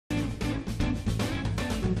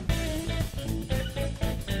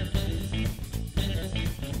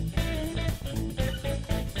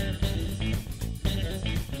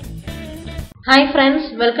Hi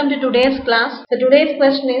friends, welcome to today's class. So today's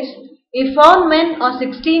question is, if 4 men or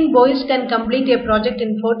 16 boys can complete a project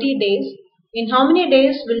in 40 days, in how many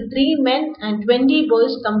days will 3 men and 20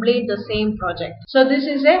 boys complete the same project? So this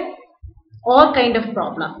is a or kind of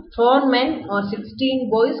problem. 4 men or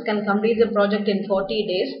 16 boys can complete the project in 40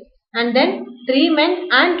 days, and then 3 men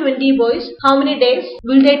and 20 boys, how many days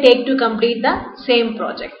will they take to complete the same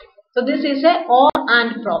project? So this is a or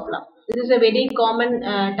and problem. This is a very common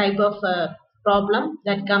type of problem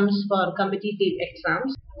that comes for competitive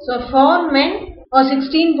exams. So 4 men or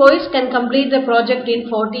 16 boys can complete the project in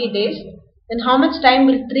 40 days. Then how much time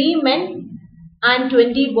will 3 men and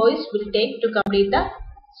 20 boys will take to complete the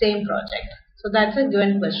same project? So that's a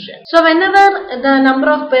given question. So whenever the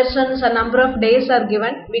number of persons or number of days are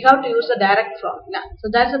given, we have to use the direct formula.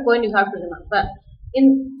 So that's the point you have to remember.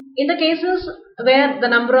 In the cases where the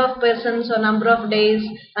number of persons or number of days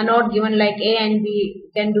are not given, like A and B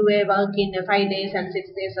can do a work in 5 days and 6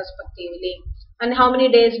 days respectively, and how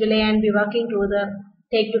many days will A and B working together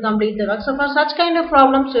take to complete the work. So for such kind of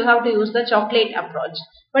problems you have to use the chocolate approach.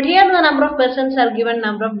 But here the number of persons are given,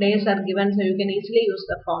 number of days are given, so you can easily use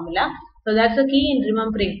the formula. So that's the key in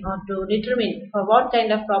remembering or to determine for what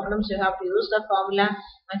kind of problems you have to use the formula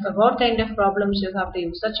and for what kind of problems you have to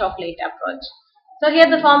use the chocolate approach. So here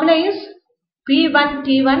the formula is P1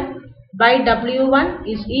 T1 by W1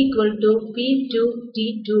 is equal to P2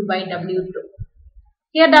 T2 by W2.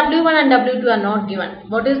 Here W1 and W2 are not given.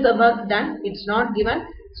 What is the work done? It's not given.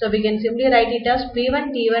 So we can simply write it as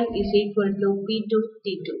P1 T1 is equal to P2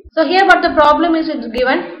 T2. So here what the problem is, it's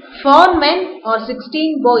given 4 men or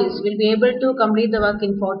 16 boys will be able to complete the work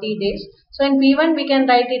in 40 days. So in P1 we can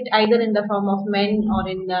write it either in the form of men or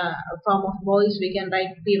in the form of boys. We can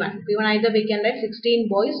write P1. P1 either we can write 16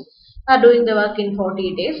 boys are doing the work in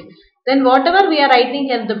 40 days. Then whatever we are writing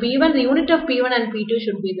here, the P1, the unit of P1 and P2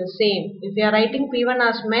 should be the same. If we are writing P1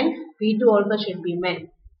 as men, P2 also should be men.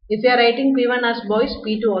 If we are writing P1 as boys,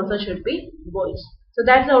 P2 also should be boys. So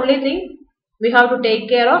that's the only thing we have to take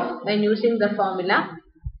care of when using the formula.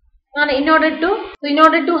 And in order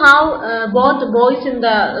to have both boys in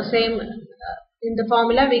the same in the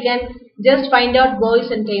formula, we can just find out boys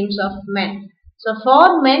in terms of men. So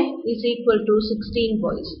 4 men is equal to 16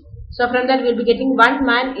 boys. So from that we will be getting 1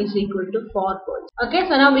 man is equal to 4 boys. Okay,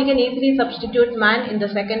 so now we can easily substitute man in the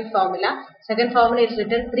second formula. Second formula is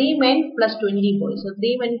written 3 men plus 20 boys. So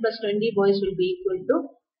 3 men plus 20 boys will be equal to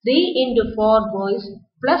 3 into 4 boys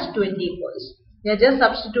plus 20 boys. We are just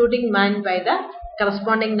substituting man by the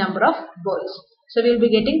corresponding number of boys. So we will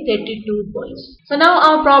be getting 32 boys. So now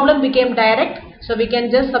our problem became direct. So we can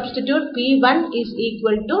just substitute P1 is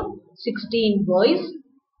equal to 16 boys.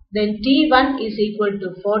 Then T1 is equal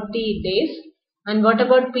to 40 days. And what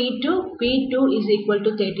about P2? P2 is equal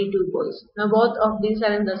to 32 boys. Now both of these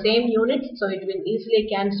are in the same unit, so it will easily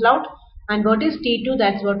cancel out. And what is T2?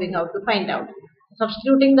 That's what we have to find out.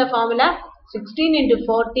 Substituting the formula, 16 into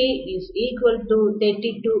 40 is equal to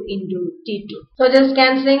 32 into T2. So just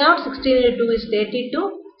cancelling out, 16 into 2 is 32.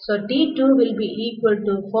 So T2 will be equal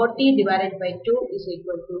to 40 divided by 2 is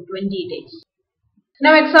equal to 20 days.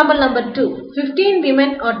 Now example number 2. 15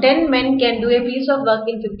 women or 10 men can do a piece of work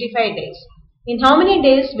in 55 days. In how many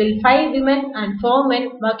days will 5 women and 4 men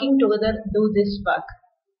working together do this work?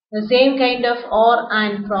 The same kind of or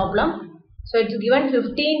and problem. So it's given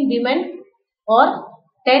 15 women or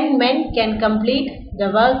 10 men can complete the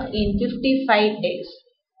work in 55 days.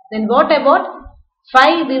 Then what about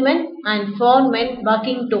 5 women and 4 men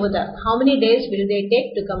working together? How many days will they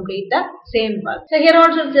take to complete the same work? So here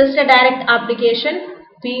also it's just a direct application.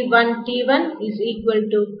 P1 T1 is equal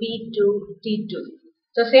to P2 T2.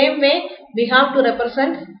 So same way we have to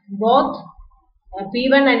represent both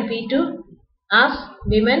P1 and P2 as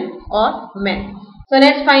women or men. So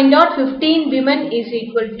let's find out 15 women is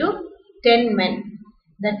equal to 10 men.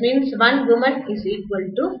 That means 1 woman is equal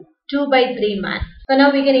to 2 by 3 man. So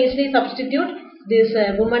now we can easily substitute this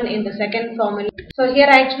woman in the second formula. So here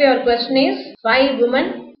actually our question is 5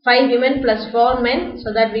 women plus 4 men,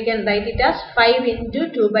 so that we can write it as 5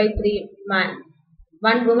 into 2 by 3 man.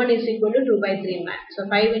 1 woman is equal to 2 by 3 man. So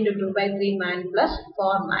 5 into 2 by 3 man plus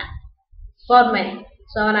 4 men.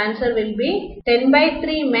 So our answer will be 10 by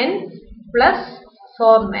 3 men plus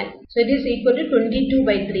 4 men. So it is equal to 22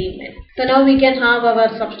 by 3 men. So now we can have our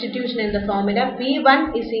substitution in the formula.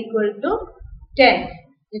 P1 is equal to 10.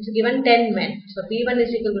 It's given 10 men. So P1 is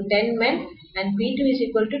equal to 10 men and P2 is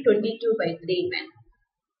equal to 22 by 3 men.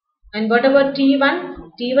 And what about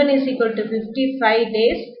T1? T1 is equal to 55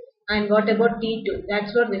 days. And what about T2?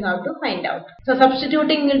 That's what we have to find out. So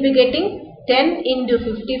substituting, we'll be getting 10 into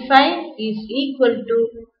 55 is equal to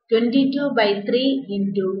 22 by 3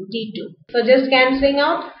 into T2. So just cancelling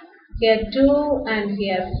out. Here 2 and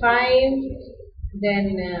here 5. Then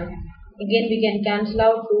again we can cancel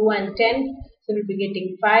out 2 and 10. So we'll be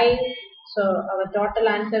getting 5. So our total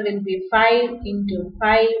answer will be 5 into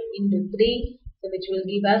 5 into 3. So which will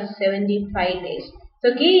give us 75 days.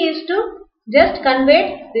 So key is to just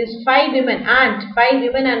convert these 5 women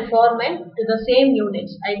and 4 men to the same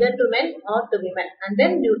units, either to men or to women, and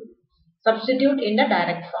then you substitute in the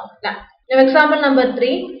direct form. Now example number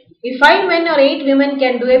 3. If 5 men or 8 women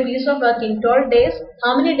can do a piece of work in 12 days,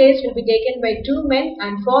 how many days will be taken by 2 men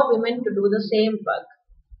and 4 women to do the same work?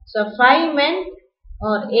 So 5 men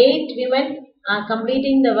or 8 women are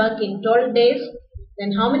completing the work in 12 days.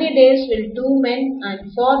 Then how many days will 2 men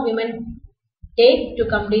and 4 women take to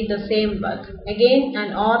complete the same work? Again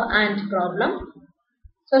an or and problem.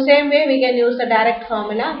 So same way we can use the direct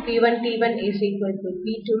formula. P1 T1 is equal to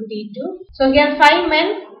P2 T2. So here 5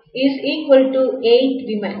 men is equal to 8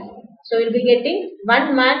 women. So we will be getting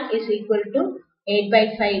 1 man is equal to 8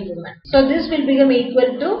 by 5 women. So this will become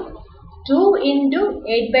equal to 2 into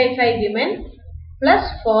 8 by 5 women plus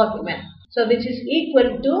 4 women. So which is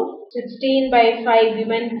equal to 16 by 5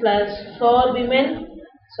 women plus 4 women.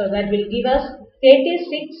 So that will give us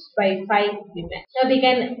 36 by 5 women. Now we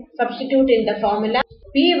can substitute in the formula.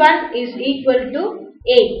 P1 is equal to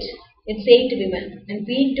 8. It's 8 women. And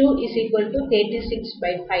P2 is equal to 36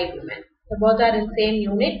 by 5 women. So both are in same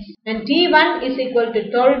units. And T1 is equal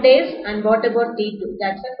to 12 days. And what about T2?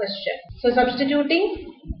 That's the question. So substituting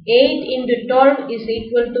 8 into 12 is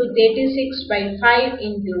equal to 36 by 5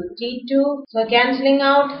 into T2. So cancelling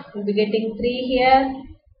out, we'll be getting 3 here.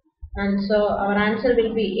 And so our answer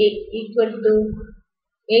will be equal to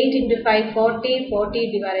 8 into 5, 40.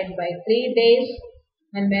 40 divided by 3 days.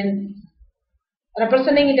 And when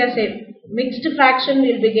representing it as a mixed fraction,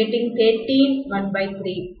 we will be getting 13 1 by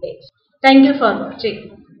 3 days. Thank you for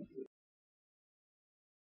watching.